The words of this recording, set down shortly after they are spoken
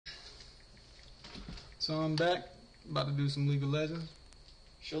So I'm back, about to do some League of Legends.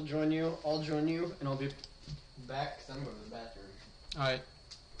 She'll join you, I'll join you, and I'll be back because I'm going to the bathroom. Alright.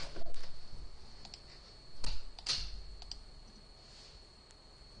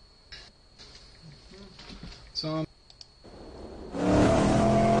 So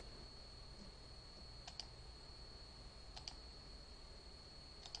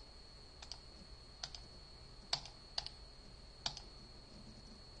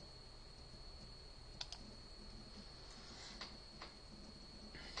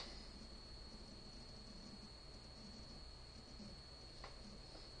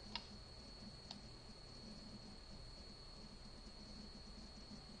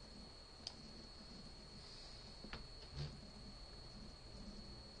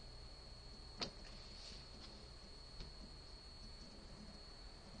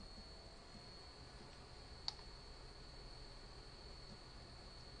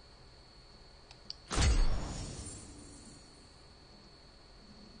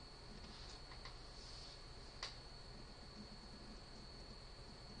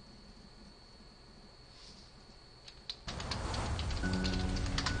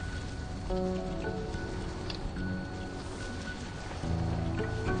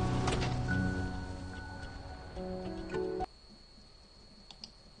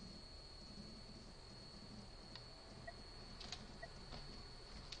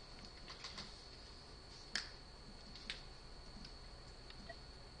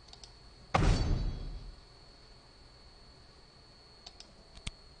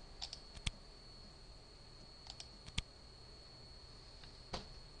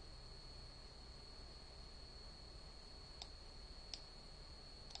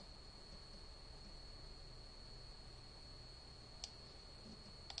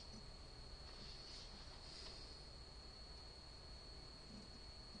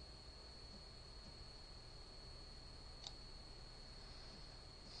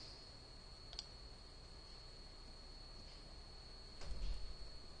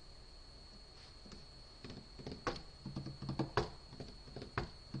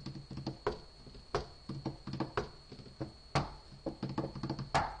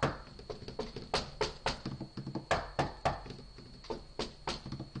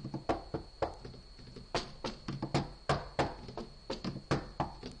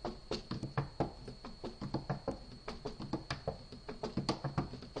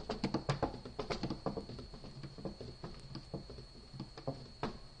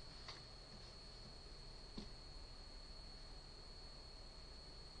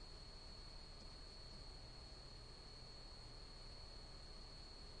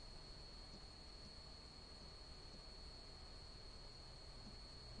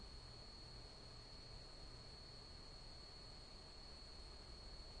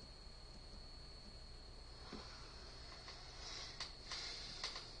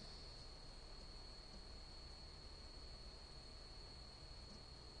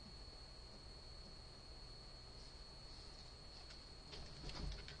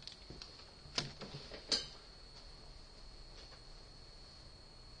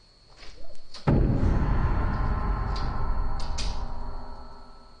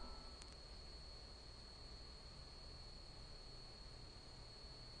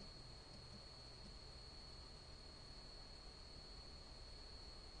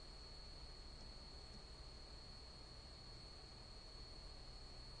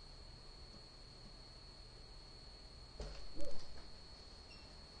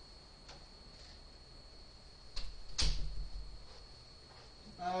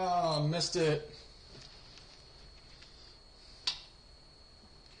missed it.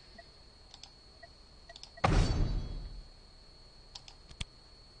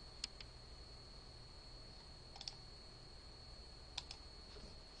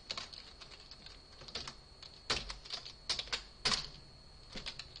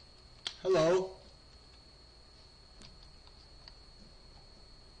 Hello.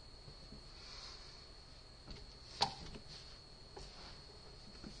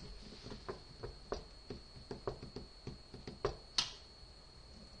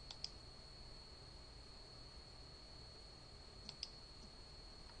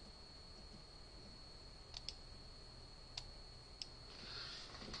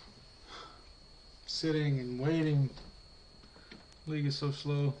 Sitting and waiting. League is so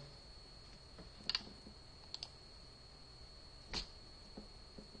slow.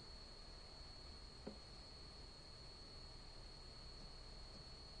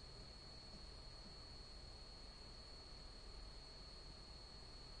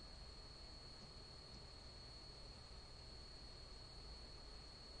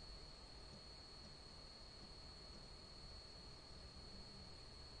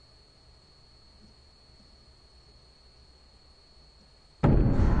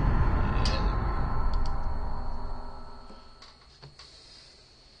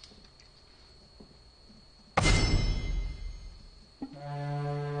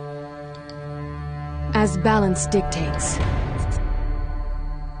 As balance dictates.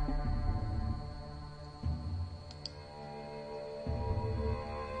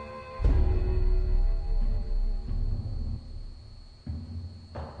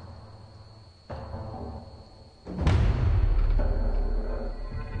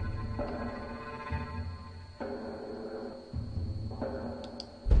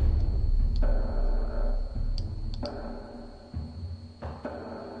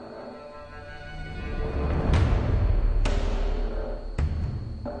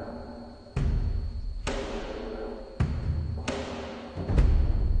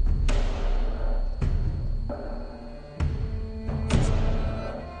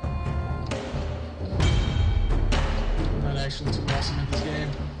 Actually too awesome at this game.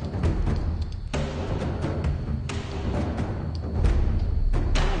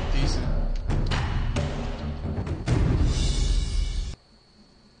 Decent.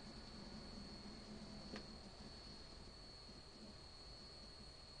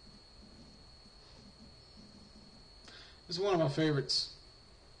 This is one of my favorites.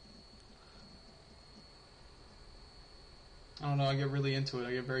 I don't know, I get really into it.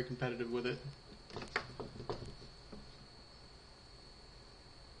 I get very competitive with it.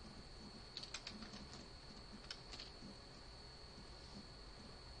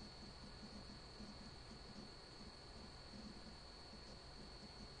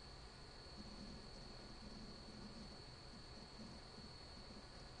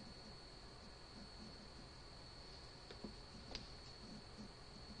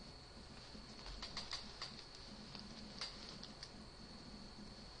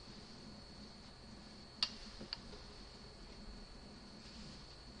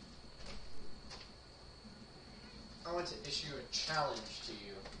 I want to issue a challenge to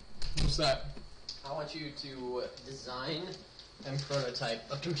you. What's that? I want you to design and prototype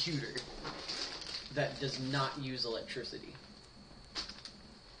a computer that does not use electricity.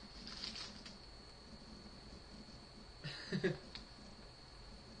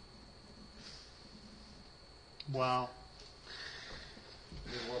 Wow.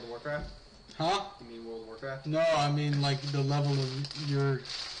 You mean World of Warcraft? Huh? You mean World of Warcraft? No, I mean like the level of your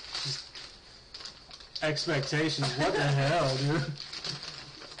just expectations. What the hell, dude?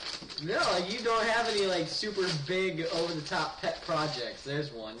 No, like you don't have any like super big over-the-top pet projects.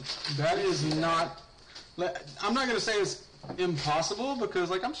 There's one. That is not. I'm not gonna say it's impossible because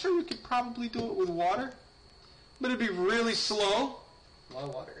like I'm sure you could probably do it with water, but it'd be really slow. Why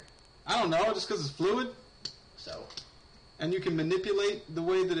water? I don't know, just because it's fluid. So. And you can manipulate the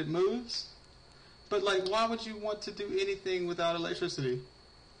way that it moves. But like, why would you want to do anything without electricity?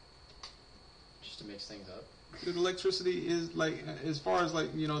 Just to mix things up. Dude, electricity is like, as far as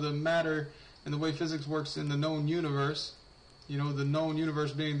like, you know, the matter and the way physics works in the known universe, you know, the known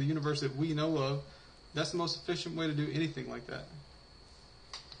universe being the universe that we know of, that's the most efficient way to do anything like that.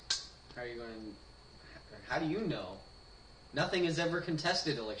 How are you going? How do you know? Nothing has ever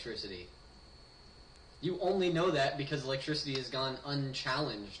contested electricity. You only know that because electricity has gone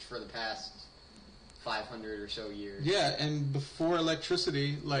unchallenged for the past 500 or so years. Yeah, and before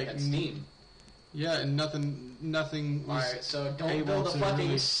electricity, like You had steam. Yeah, and nothing was Alright, so don't able build a to fucking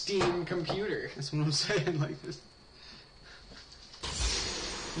really- steam computer. That's what I'm saying. Like this,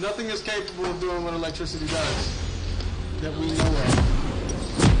 nothing is capable of doing what electricity does that we know of.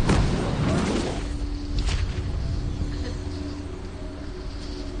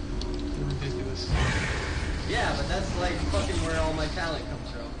 Ridiculous. Yeah, but that's like fucking where all my talent comes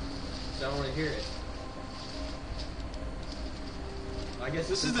from. So I don't want to hear it. I guess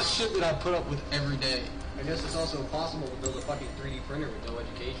This is the shit that I put up with every day. I guess it's also impossible to build a fucking 3D printer with no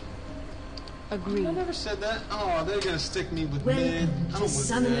education. Agreed. I never said that. Oh, they're gonna stick me with mid. Welcome I don't to want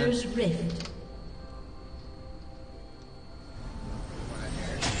Summoner's Rift.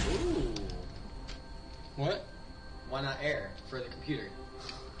 Ooh. What? Why not air for the computer?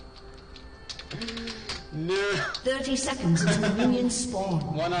 No. 30 seconds until minions spawn.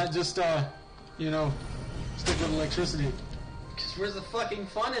 Why not just you know, stick with electricity? Because where's the fucking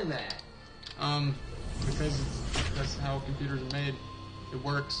fun in that? Because that's how computers are made. It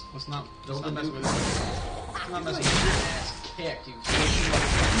works. Let's not Build mess a new- with it. Let's not mess Like, with your it. ass kicked, you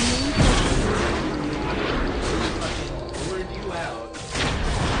fucking lured you out.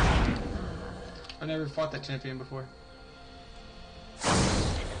 I never fought that champion before. You never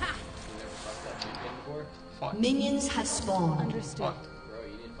fucked that champion before? Fought. Minions have spawned. Understood. Fucked. Bro,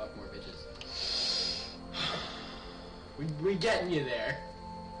 you need to fuck more bitches. We getting you there.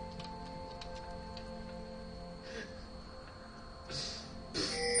 I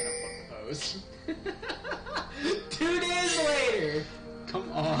don't fuck pose. 2 days later!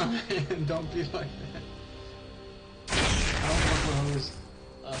 Come on, man. Don't be like that. nose.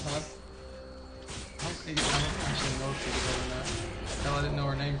 Uh-huh. I don't actually know if she was over that. Hell, I didn't know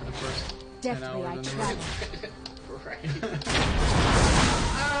her name for the first 10 Deftly hours. I in the travel. Right.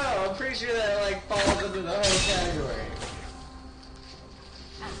 Oh, I'm pretty sure that like falls into the whole category.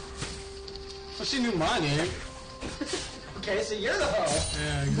 Well, she knew my name. Okay, so you're the hoe.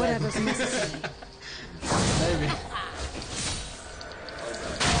 Yeah, exactly. Whatever's necessary. Maybe.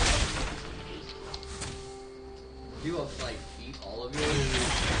 You will like eat all of yours.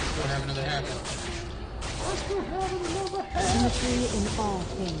 Still have another happen. Symmetry in all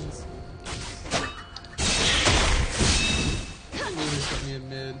things. You just put me in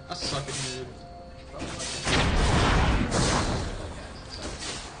mid. I suck at mid.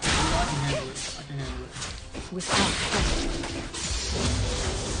 I can handle it. I can handle it. Without question.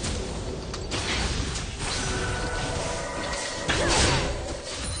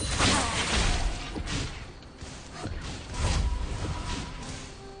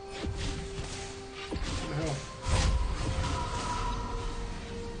 What the hell?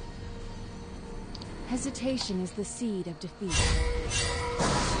 Hesitation is the seed of defeat.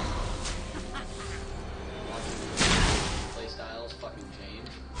 Play styles fucking change.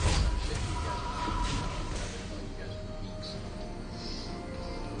 Some shit you guys are weeks.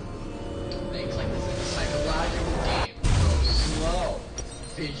 Things like this is a psychological game. Go slow.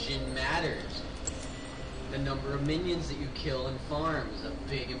 Vision matters. The number of minions that you kill in farms, a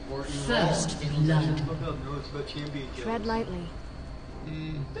big important First role. blood. Shut the fuck up. No, it's about champion kills. Tread lightly.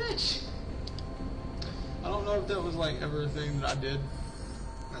 Bitch! I don't know if that was like ever a thing that I did.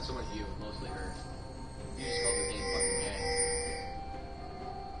 Not so much you, mostly her. You just called the game fucking gay.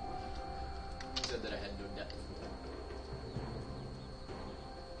 Said that I had no depth.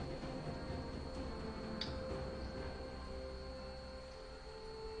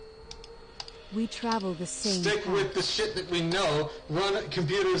 We travel the same Stick path. with the shit that we know. Run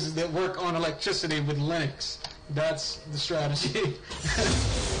computers that work on electricity with Linux. That's the strategy.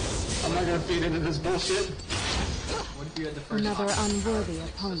 I'm not gonna feed into this bullshit. What if you had the first Another option? unworthy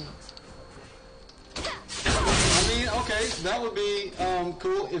opponent. I mean, okay, that would be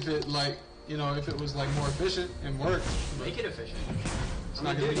cool if it like, you know, if it was like more efficient and worked. Make it efficient. It's I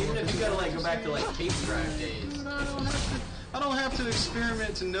not mean, gonna dude, be more even if you efficient. gotta like go back to like tape drive days. I don't have to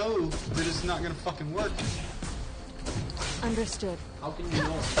experiment to know that it's not gonna fucking work. Understood. How can you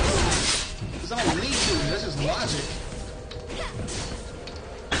know? Because I don't need to. That's just logic.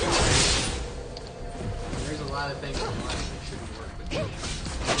 There's a lot of things in life that shouldn't work with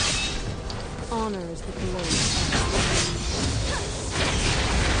you. Honor is the glory.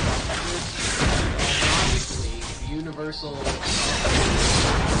 Obviously, the universal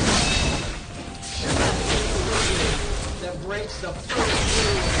that breaks the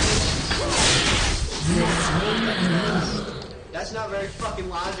first rule. That's not very fucking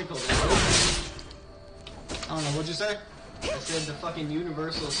logical, dude. I don't know, what'd you say? I said the fucking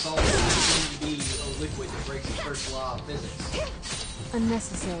universal solid doesn't be a liquid that breaks the first law of physics.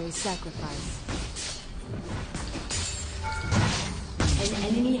 Unnecessary sacrifice. An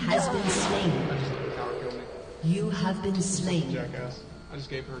enemy has been slain. Power kill me. You have been slain. Jackass. I just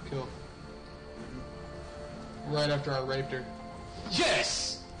gave her a kill. Right after I raped her.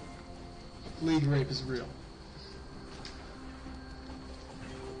 Yes! League rape is real.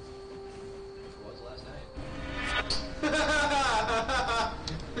 What was last night?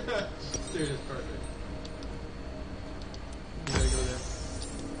 Dude, it's perfect. You gotta go there.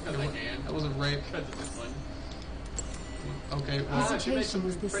 Because I can. That wasn't rape. Because it's fun. Okay, well, Hesitation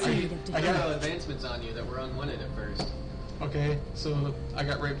is the seed of I defeat. got advancements on you that were unwanted at first. okay, so I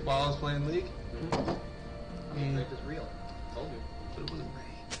got raped while I was playing League? I mean, rape is real. Told you. But it wasn't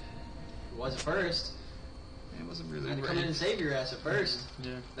rape. It was at first. It wasn't I really had to rape. come in and save your ass at first.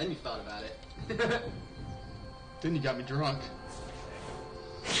 Yeah. Then you thought about it. Then you got me drunk.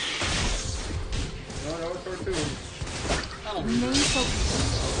 No, it's cartoon. I don't Remain focused.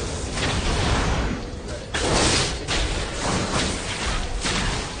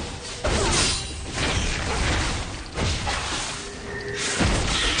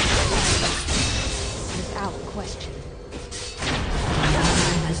 Without question. Yara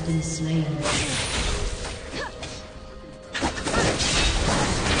has been slain.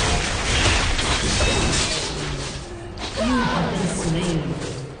 You have been slain.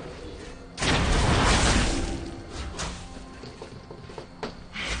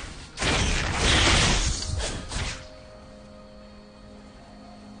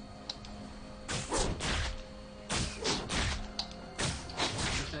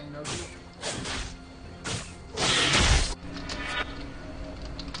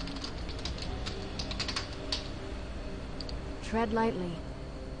 Tread lightly.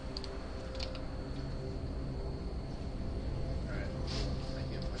 Alright. I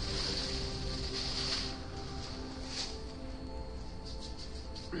can't fucking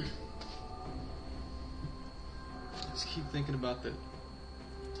Just keep thinking about that.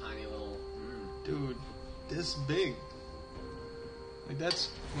 tiny little. Dude, this big. Like, that's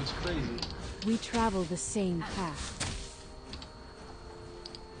what's crazy. We travel the same path.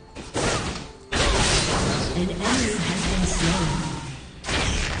 An enemy has been slain.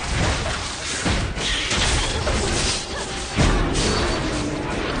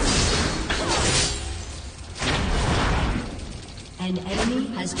 An enemy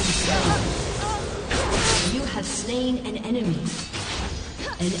has been slain. You have slain an enemy.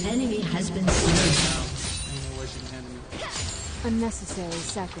 An enemy has been slain. Ain't no way she can handle me. Unnecessary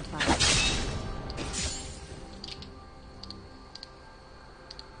sacrifice.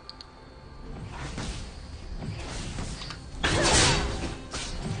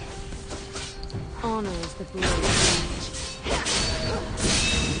 Honor is the blade.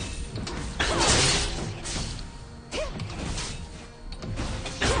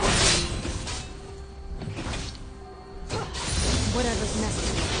 Whatever's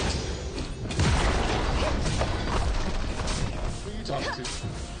necessary. Who are you talking to?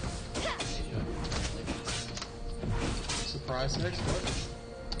 Surprise sex? What?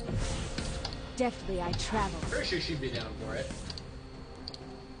 Deftly I travel. Pretty sure she'd be down for it.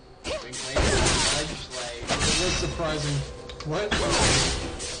 Wink, wink, nudge, like. It was surprising. What?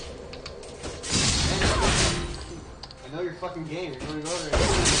 I know you're fucking game. You're going to go there and do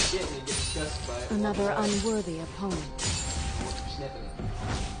shit and you get disgusted by it. Another unworthy opponent. You're sniffing it.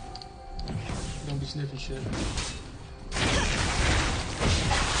 Don't be sniffing shit.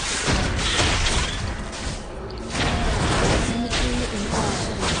 Symmetry in all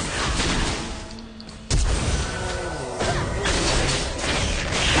things.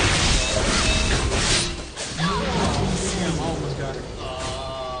 Damn, I almost got it.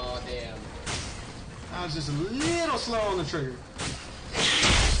 Oh, damn. I was just a little slow on the trigger.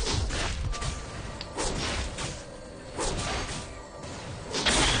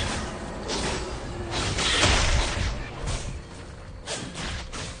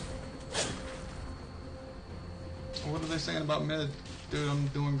 What are they saying about mid? Dude, I'm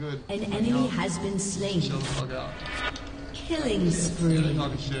doing good. An enemy has been slain. Chill the fuck out. Killing Yeah, they're spree.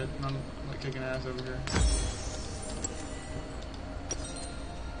 talking shit, and I'm like kicking ass over here.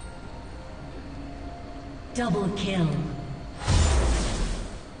 Double kill.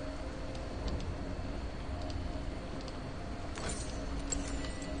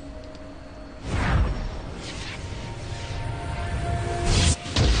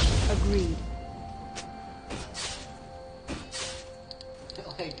 Agreed.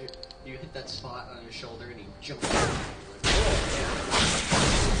 Like, you hit that spot on your shoulder and he jumps.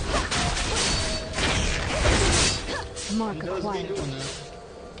 Mark He does be acquired. doing that.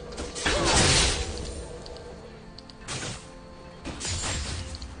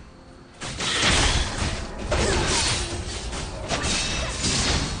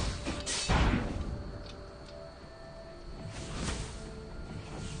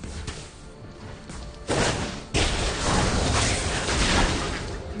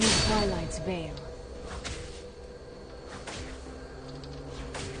 Through Twilight's veil.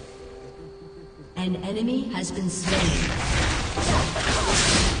 An enemy has been slain.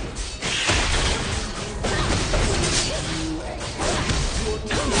 Your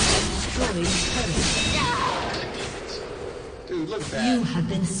team has destroyed turret. Dude, look at that. You have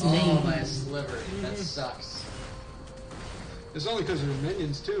been slain. Oh, by a sliver. That sucks. It's only because they're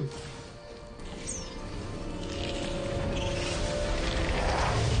minions, too.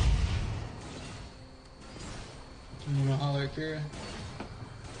 You wanna holler at Kira?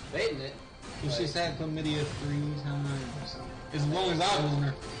 Baiting it. She's had chlamydia 3 times. As long as I've known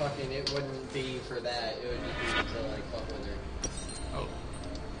her. Fucking, it wouldn't be for that. It would just be to, like, fuck with her. Oh.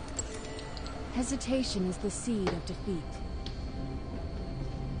 Hesitation is the seed of defeat.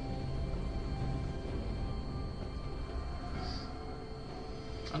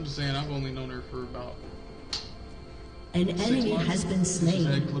 I'm just saying, I've only known her for about An 6 enemy months. has been She's had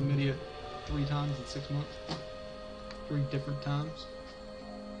slain. chlamydia 3 times in 6 months. 3 different times.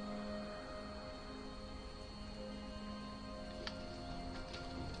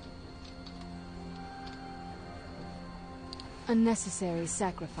 Unnecessary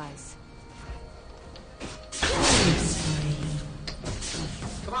sacrifice.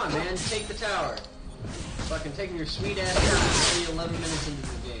 Come on, man. Take the tower. Fucking taking your sweet ass time. You're already 11 minutes into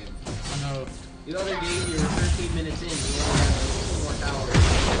the game. I know. The other game, you were 13 minutes in. You only have 2 more towers.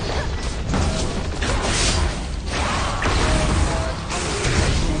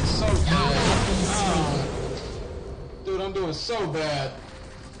 so bad.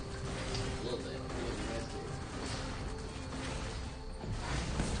 A little bit.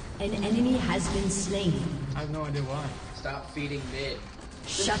 An enemy has been slain. I have no idea why. Stop feeding mid.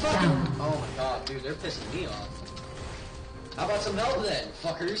 Shut down. Oh my god, dude, they're pissing me off. How about some help then,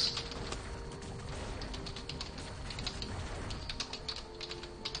 fuckers?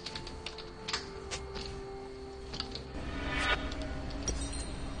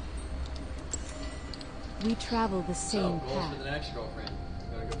 We travel the So, same goals path. for the next girlfriend.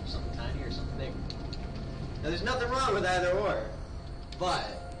 You wanna go for something tiny or something big? Now, there's nothing wrong with either or. But,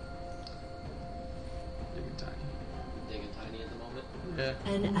 Digging tiny. digging tiny at the moment.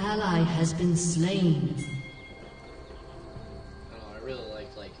 Yeah. An ally has been slain. I don't know, I really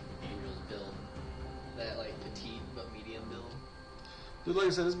liked, like, Angel's build. That, like, petite but medium build. Dude, like I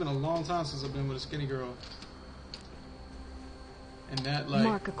said, it's been a long time since I've been with a skinny girl. And that, like,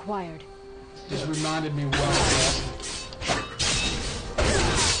 Mark acquired. just reminded me why.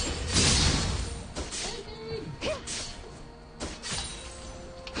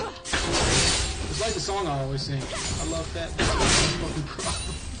 It's like the song I always sing. I love fat bitches, that's my fucking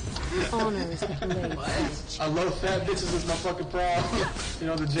problem. Honor is a blade edge. I love fat bitches, is my fucking problem. You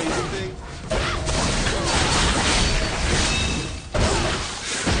know the Jay-Z thing?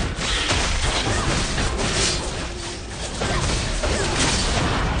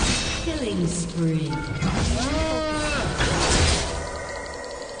 Killing spree.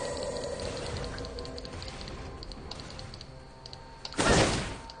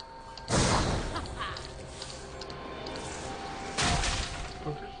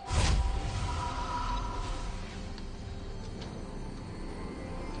 Okay.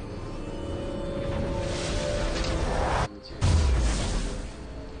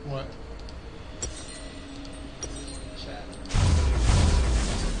 What? Chat.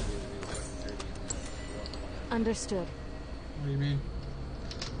 Understood. What do you mean?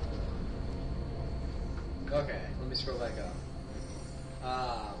 Okay, let me scroll back up.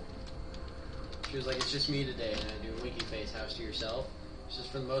 She was like, it's just me today, and I do a winky face, house to yourself. She says,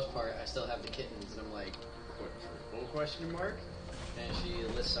 for the most part, I still have the kittens, and I'm like, what, full question mark? And she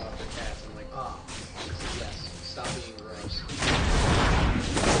lists off the cats, and I'm like, ah. She says, yes, stop being gross.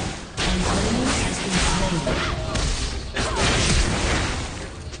 An enemy has been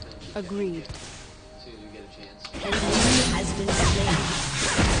slain. Agreed. As soon as you get a chance. An enemy has been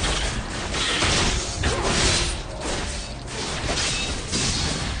slain.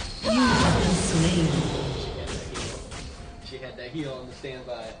 You have been slain. She had that heal on the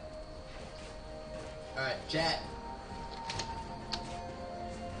standby. Alright, chat.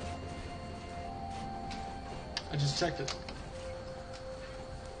 I just checked it.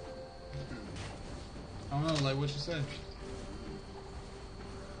 I don't know, like what you said.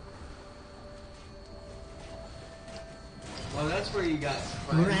 Well, that's where you got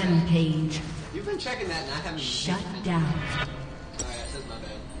Rampage. You've been checking that, and I haven't. Shut down. Alright, that's my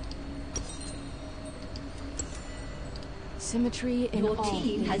bad. Symmetry in Your all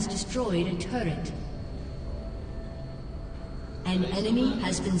team has things. destroyed a turret. An enemy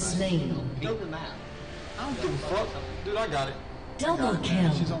has been slain. Paint the map. I don't give a fuck. Dude, I got it. Double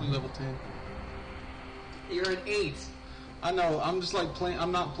kill. She's only level 10. You're an 8. I know, I'm just like playing,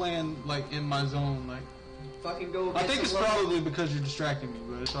 I'm not playing like in my zone, like. Fucking go. I Get think some it's level- probably because you're distracting me,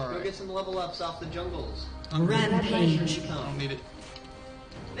 but it's Go alright. get some level ups off the jungles. Rampage. I don't need it.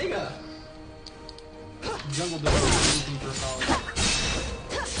 Nigga. Jungle doesn't do anything for a college.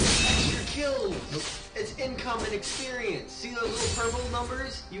 Extra kills. Nope. It's income and experience. See those little purple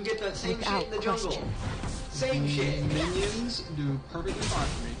numbers? You get that same Without shit in the jungle. question. Same shit. Minions do perfectly fine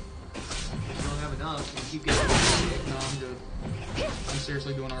for me. If you don't have enough, you keep getting shit. No, I'm good. I'm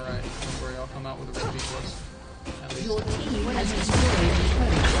seriously doing alright. Don't worry, I'll come out with a red B+. At least. Your team has destroyed a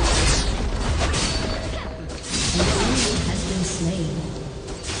turret. An enemy has been slain.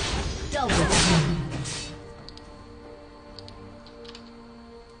 Double kill.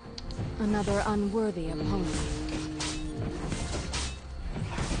 Another unworthy opponent.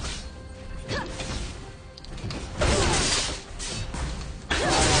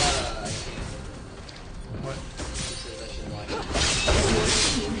 What? She says I should watch it.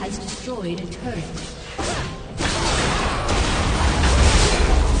 Your team has destroyed a turret.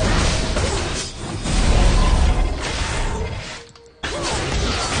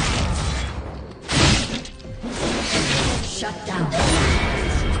 Shut down.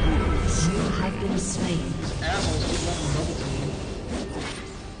 You have been slain. Assholes keep wanting double team.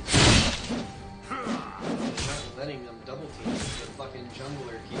 Not letting them double team. The fucking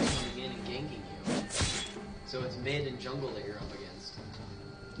jungler keeps coming in and ganking you. So it's mid and jungle that you're up against.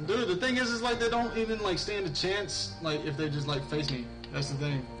 Dude, the thing is like they don't even like stand a chance. Like if they just like face me. That's the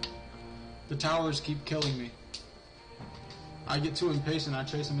thing. The towers keep killing me. I get too impatient. I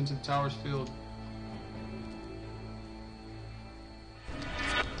chase them into the tower's field.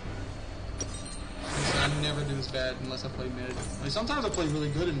 I never do this bad unless I play mid. Like sometimes I play really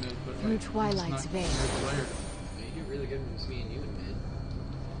good in mid, but Through like, Twilight's I'm veil. just not a good player. Yeah, you do really good when it's me and you in mid.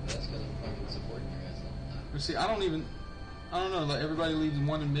 But that's because I'm fucking supporting your guys all the time. But see, I don't know. Like everybody leaves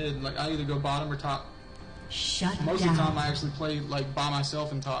one in mid. Like I either go bottom or top. Shut Most down. of the time, I actually play like by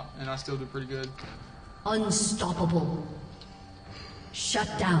myself in top, and I still do pretty good. Unstoppable. Shut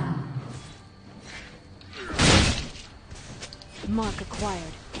down. Mark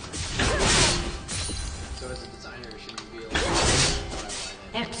acquired. So as a designer, should you be able to why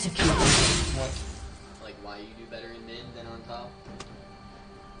Execute. What? like why you do better in mid than on top?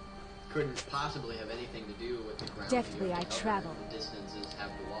 Couldn't possibly have anything to do with the ground. Deftly you have I to cover, travel. the distances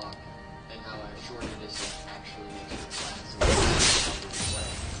have to walk, and how a shorter distance actually makes your class and how you play.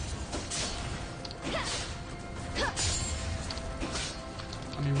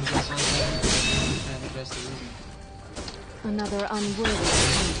 I mean, was that so bad? I understand that that's the reason. Another unworthy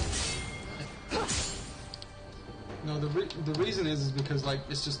opponent. No, the reason is because like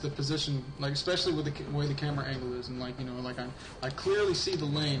it's just the position, like especially with the way the camera angle is, and like you know, like I clearly see the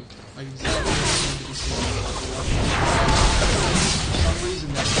lane, like exactly what I need to be seeing. For some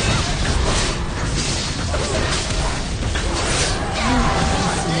reason, that's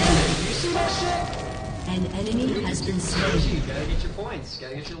you see that shit? An enemy has been slain. You gotta get your points.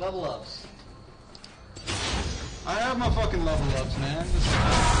 Gotta get your level ups. I have my fucking level ups, man.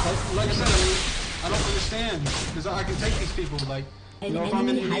 Like I said, I don't understand because I can take these people. Like, you An know, if I'm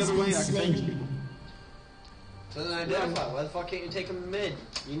in enemy any has other lane, been I can take these slain. people. So then identify. Why the fuck can't you take them mid?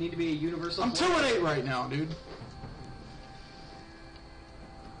 You need to be a universal. I'm player. 2-8 right now, dude.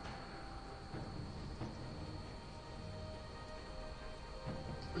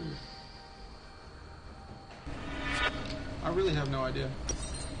 I really have no idea.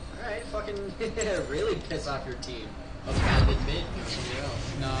 Alright, fucking really piss off your team. Abandon mid, go somewhere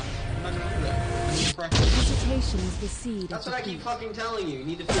else. Nah, I'm not gonna do that. I need to practice. Hesitation is the seed That's of what I keep defeat. fucking telling you. You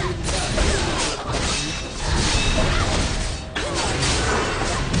need to figure this out.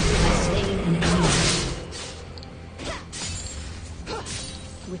 Slain an enemy.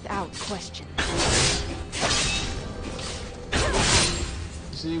 Without question.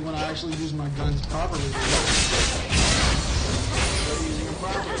 You see, when I actually use my guns properly, Start using them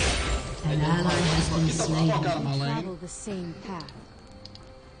properly. An ally has been get the slain. fuck out of my Travel lane. the same path.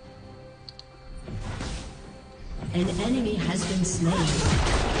 An enemy has been slain.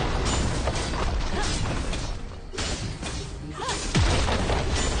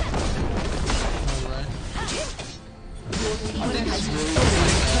 Alright. Your team has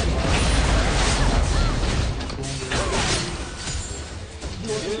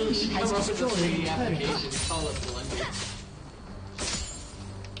Your team has destroyed a turret. Application, call it blunder.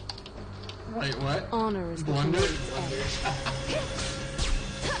 Wait, what? Honor is the Blunder? blade's edge.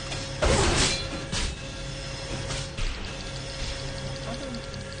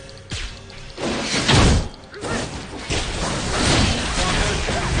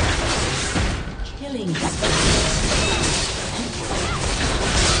 Killing. An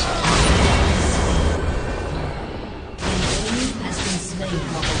enemy has been slain.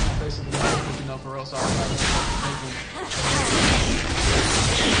 Basically, you know, or else I'll have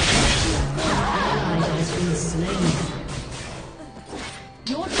Ally has been slain.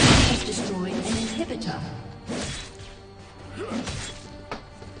 Your team has destroyed an inhibitor.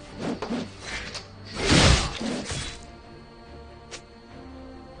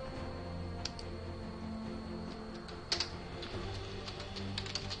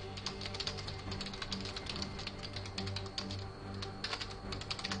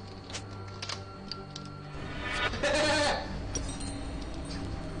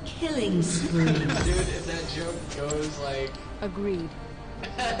 Killing spree. Dude, if that joke goes like, Agreed.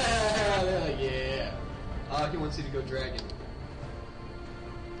 they're like, yeah. He wants you to go dragon.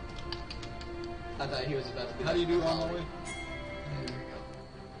 I thought he was about to be How do you do on my way? There we go.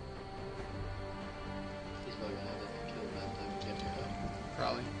 He's probably gonna have to kill him by the time we get there, though.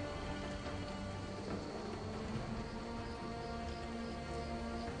 Probably.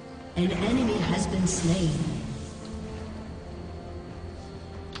 An enemy has been slain.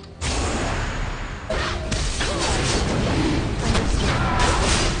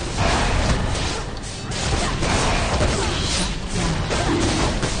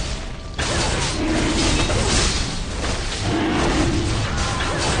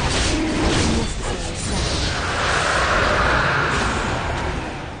 Unnecessary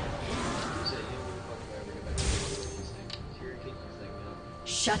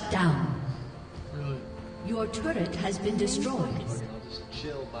Shut down. Really? Your turret has been destroyed. Fucking, I'll just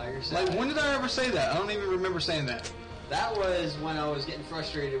chill by your side. Like, when did I ever say that? I don't even remember saying that. That was when I was getting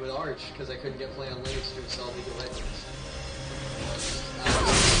frustrated with Arch because I couldn't get play on Linux to install League of Legends.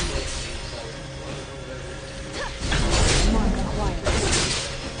 Mark acquired.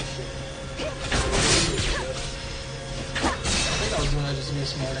 I think I was doing that just to be a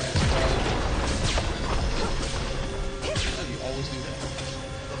smart ass. You always do that.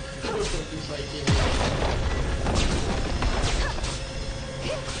 He's like,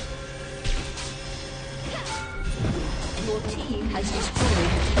 Your team has destroyed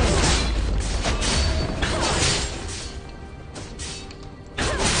a turret.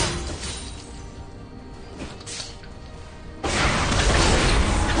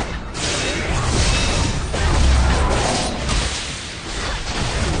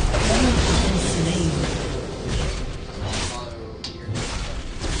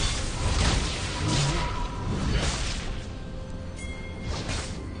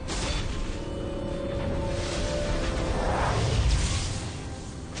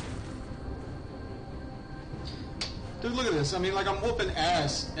 Dude, look at this. I mean, like, I'm whooping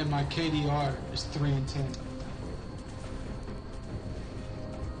ass, and my KDR is 3 and 10.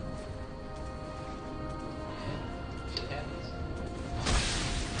 shit happens.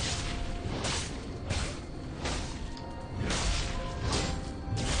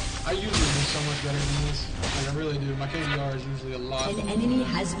 I usually do so much better than this. Like, I really do. My KDR is usually a lot. An enemy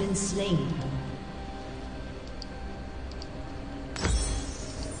has been slain.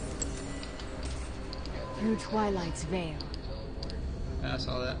 Through Twilight's veil. Yeah, I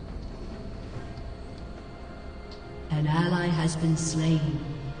saw that. An ally has been slain.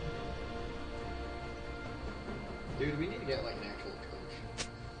 Dude, we need to get like an actual coach.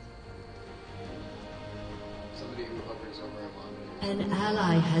 Somebody who hovers over a monitor. An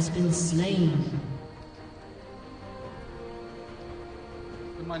ally has been slain.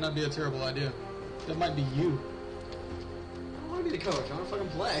 It might not be a terrible idea. That might be you. I don't want to be the coach. I want to fucking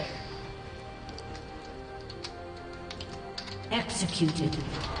play. Executed.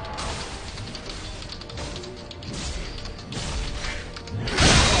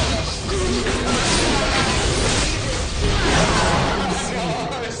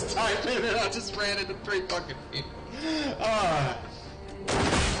 Oh, this time, and I just ran into 3 fucking feet. Ah.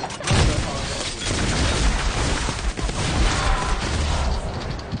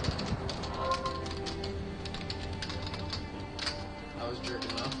 I was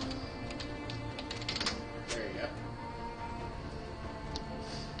jerking off. There you go.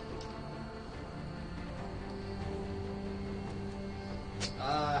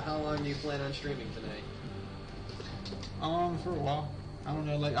 How long do you plan on streaming tonight? For a while. I don't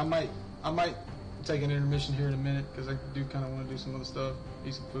know. Like, I might take an intermission here in a minute because I do kind of want to do some other stuff,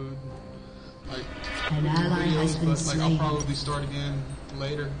 eat some food, like An ally has been but like I'll slain. probably start again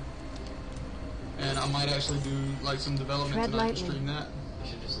later, and I might actually do like some development Tread tonight to lightly. stream that. You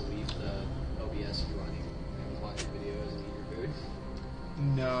should just leave the OBS if you want to watch your videos and eat your food.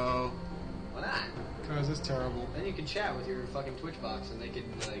 No, Why not? because it's terrible. Then you can chat with your fucking Twitch box and they can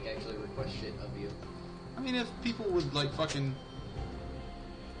like actually request shit of you. I mean, if people would like fucking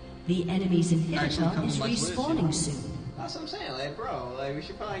The enemy's Actually inhibitor come is to my Twitch, respawning you know? soon. That's what I'm saying, like bro, like we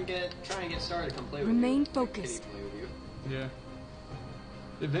should probably try and get started to come play with Remain you. focused. Kitty play with you. yeah.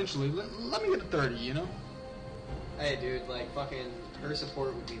 Eventually, let me get to 30. You know? Hey dude, like fucking her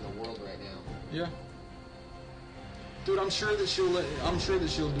support would be the world right now. Yeah. Dude, I'm sure that she'll do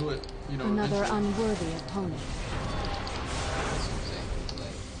it. You know. Another eventually. unworthy opponent. That's what I'm saying.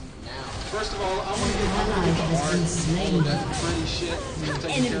 Like now. First of all, I want to get Ally the has art, been all slain. of that pretty shit,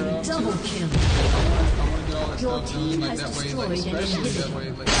 taken care Enemy of. double kill. I want to get all that Your stuff team done, like has that way, like destroyed an especially that inhibitor. way,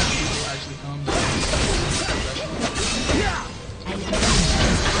 like people actually come. An enemy has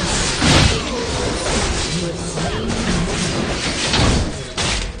been slain. You have slain an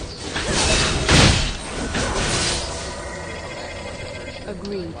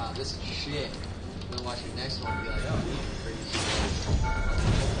Agreed. Wow, this is shit. I'm gonna watch your next one and be like, oh, these are pretty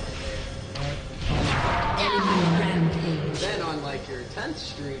enemy rampage. Then on like your 10th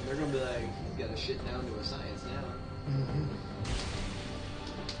stream, they're gonna be like, he's got a shit down to a science now.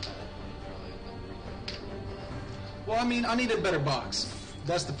 Well, I mean, I need a better box.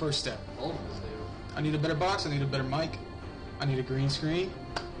 That's the first step. All of us do. I need a better box. I need a better mic. I need a green screen.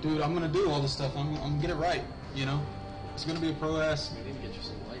 Dude, I'm gonna do all this stuff. I'm gonna get it right. You know, it's gonna be a pro ass. We need to get you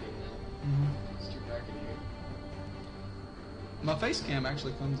some lighting then. Mm-hmm. It's too dark in here. My face cam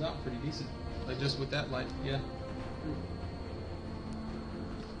actually comes out pretty decent. Like just with that light, yeah.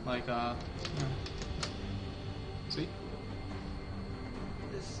 Like, yeah. See?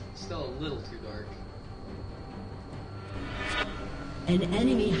 still a little too dark. An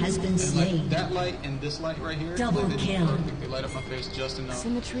enemy has been And slain. like that light and this light right here, Double like, they kill. perfect. They light up my face just enough.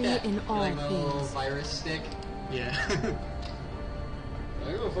 Symmetry Yeah, in all like my little things. virus stick. Yeah.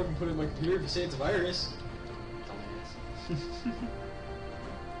 I'm gonna fucking put it in my computer to say it's a virus. Dumbass.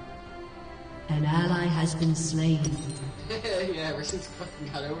 An ally has been slain. Yeah, ever since I fucking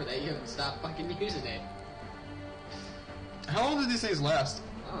got over that, you haven't stopped fucking using it. How long do these things last?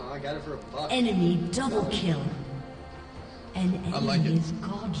 I don't know, I got it for $1. Enemy double kill. An I enemy like it. is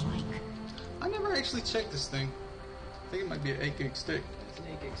godlike. I never actually checked this thing. I think it might be an 8 gig stick. It's an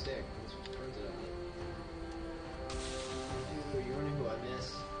 8 gig stick. That's what turns it on. Ooh, you wanna know who I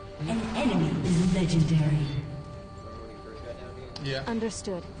miss? An enemy is legendary. Remember when you first got down here? Yeah.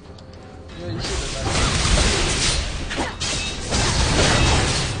 Understood. Yeah, you said that.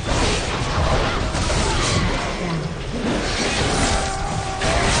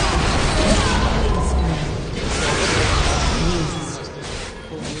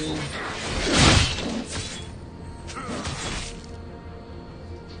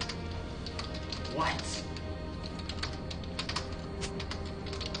 What?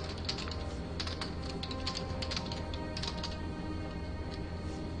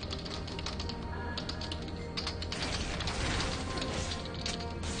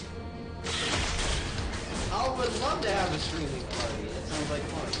 I would love to have a streaming party. That sounds like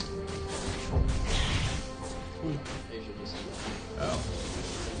fun. They should just Oh.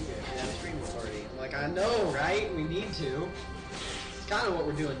 you guys should have a streaming party. I'm like, I know, right? We need to. It's kind of what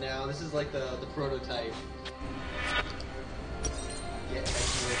we're doing now. This is like the prototype. Yeah,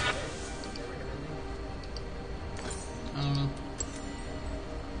 that's good. They're recommending. I don't know.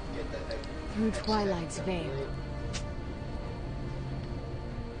 Get that Through Twilight's veil.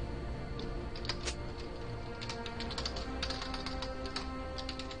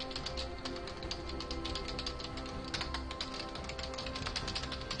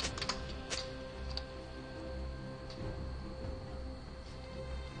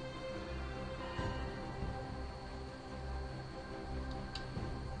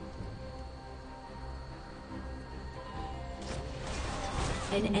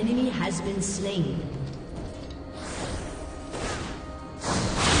 An enemy has been slain.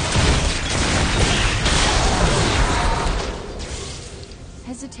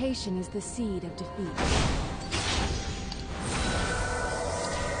 Hesitation is the seed of defeat.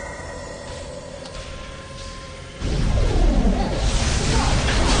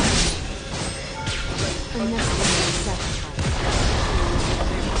 Unnecessary sacrifice.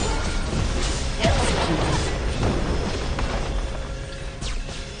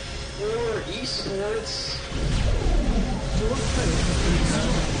 Or esports. Your turret has been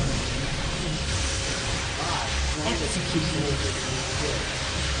destroyed. Executed.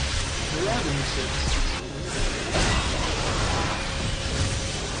 There are new ships.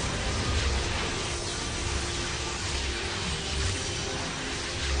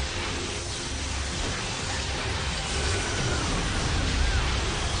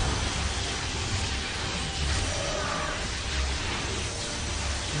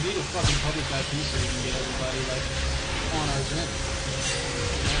 We need a fucking public IP so we can get everybody like on our event.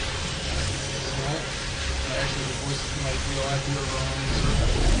 Right? Actually, the voice like real IP over our own server.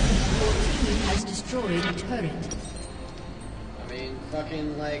 Your team has destroyed a turret. I mean,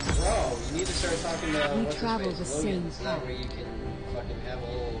 fucking like, bro, you need to start talking to We what's travel his face, the Logan, same so that path. way you can fucking have a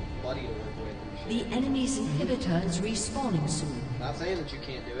little buddy to work with and The shit. enemy's inhibitor is respawning soon. Not saying that you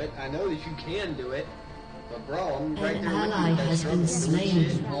can't do it. I know that you can do it. But bro, I'm right An there with ally you. That has been struggle with slain.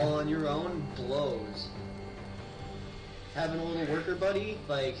 shit all on your own blows. Having a little worker buddy,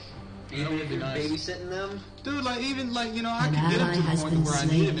 like, That even would if be you're nice. babysitting them, Dude, like even like you know, I An could get him ally to the has point been where I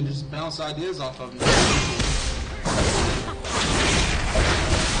need him slain. and just bounce ideas off of him. An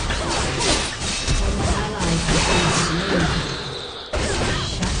ally has been slain.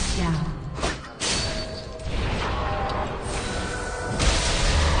 Shut down.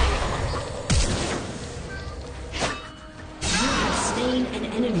 You have slain an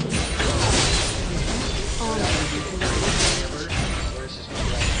enemy. whatever, versus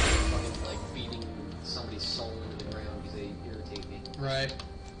fucking like beating somebody's soul into the ground because they irritate me. Right.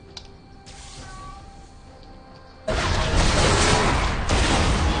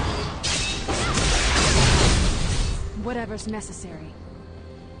 Whatever's necessary.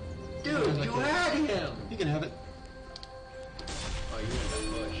 Dude, you had him! You can have it. Oh, you want that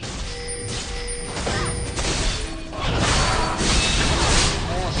push.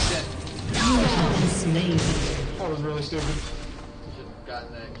 Oh shit. You have been slain. That was really stupid. You should have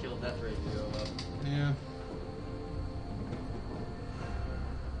gotten that kill death rate to go up. Yeah.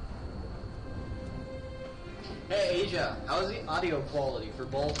 Hey Asia, how's the audio quality for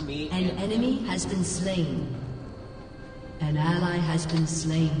both me An and enemy has been slain. An ally has been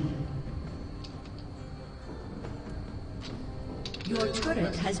slain. Your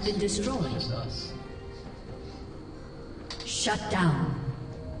turret has been destroyed. Just us? Shut down.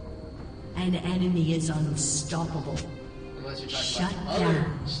 An enemy is unstoppable. Unless you're talking Shut about the other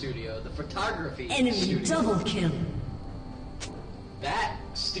down. studio, the photography Enemy studio. double kill. That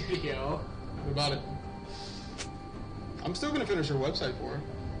studio. What about it? I'm still gonna finish her website for her.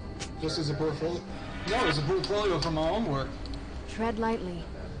 Just as a portfolio. No, as a portfolio for my own work. Tread lightly.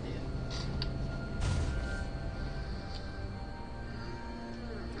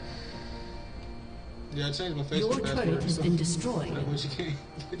 Yeah, I changed my Your Facebook turret password. has So been destroyed. that way she can't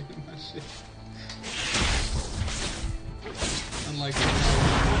get in my shit. Unlike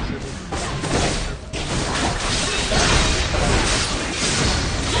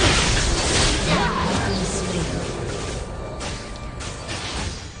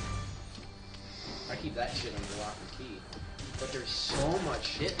I keep that shit under lock and key. But there's so much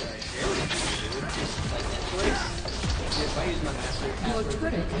shit that I share with you, dude. Just like Netflix. If I use my master Your password,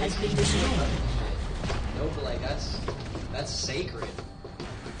 turret has been destroyed. no, but like that's sacred.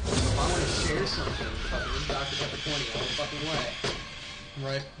 If I want to share something, fucking use Dr. Pepper 20 all the fucking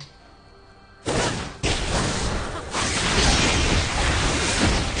way. right.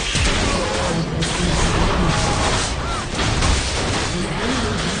 An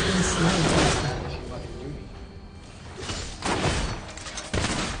enemy has been slain. She fucking knew me.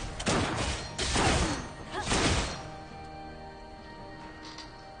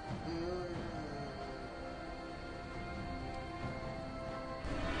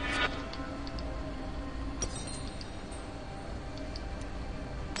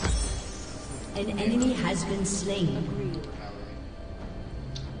 An enemy has been slain.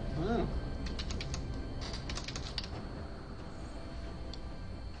 Oh.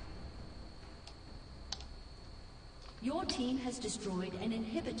 Your team has destroyed an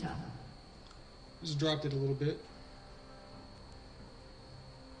inhibitor. Just dropped it a little bit.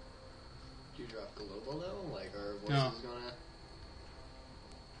 Did you drop global though? Like our voice No. is gonna.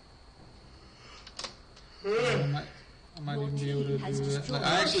 I might even be able to do that. Like,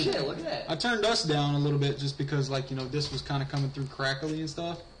 I Oh actually, shit! Look at that. I turned us down a little bit just because, like, you know, this was kind of coming through crackly and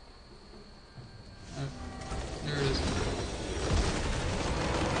stuff. There it is.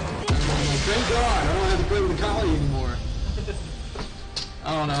 I'm like, thank God, I don't have to play with the collie anymore.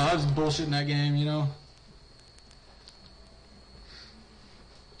 I don't know, I was bullshitting that game, you know.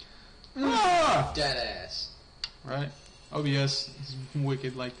 Ah! Dead ass. Right? OBS is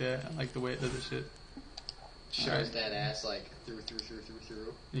wicked like that. I like the way it does this shit. Shows dead ass like through.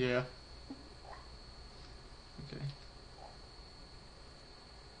 Yeah. Okay.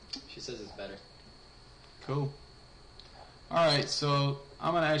 She says it's better. Cool. Alright, so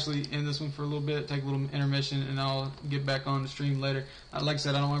I'm going to actually end this one for a little bit, take a little intermission, and I'll get back on the stream later. Like I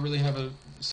said, I don't really have a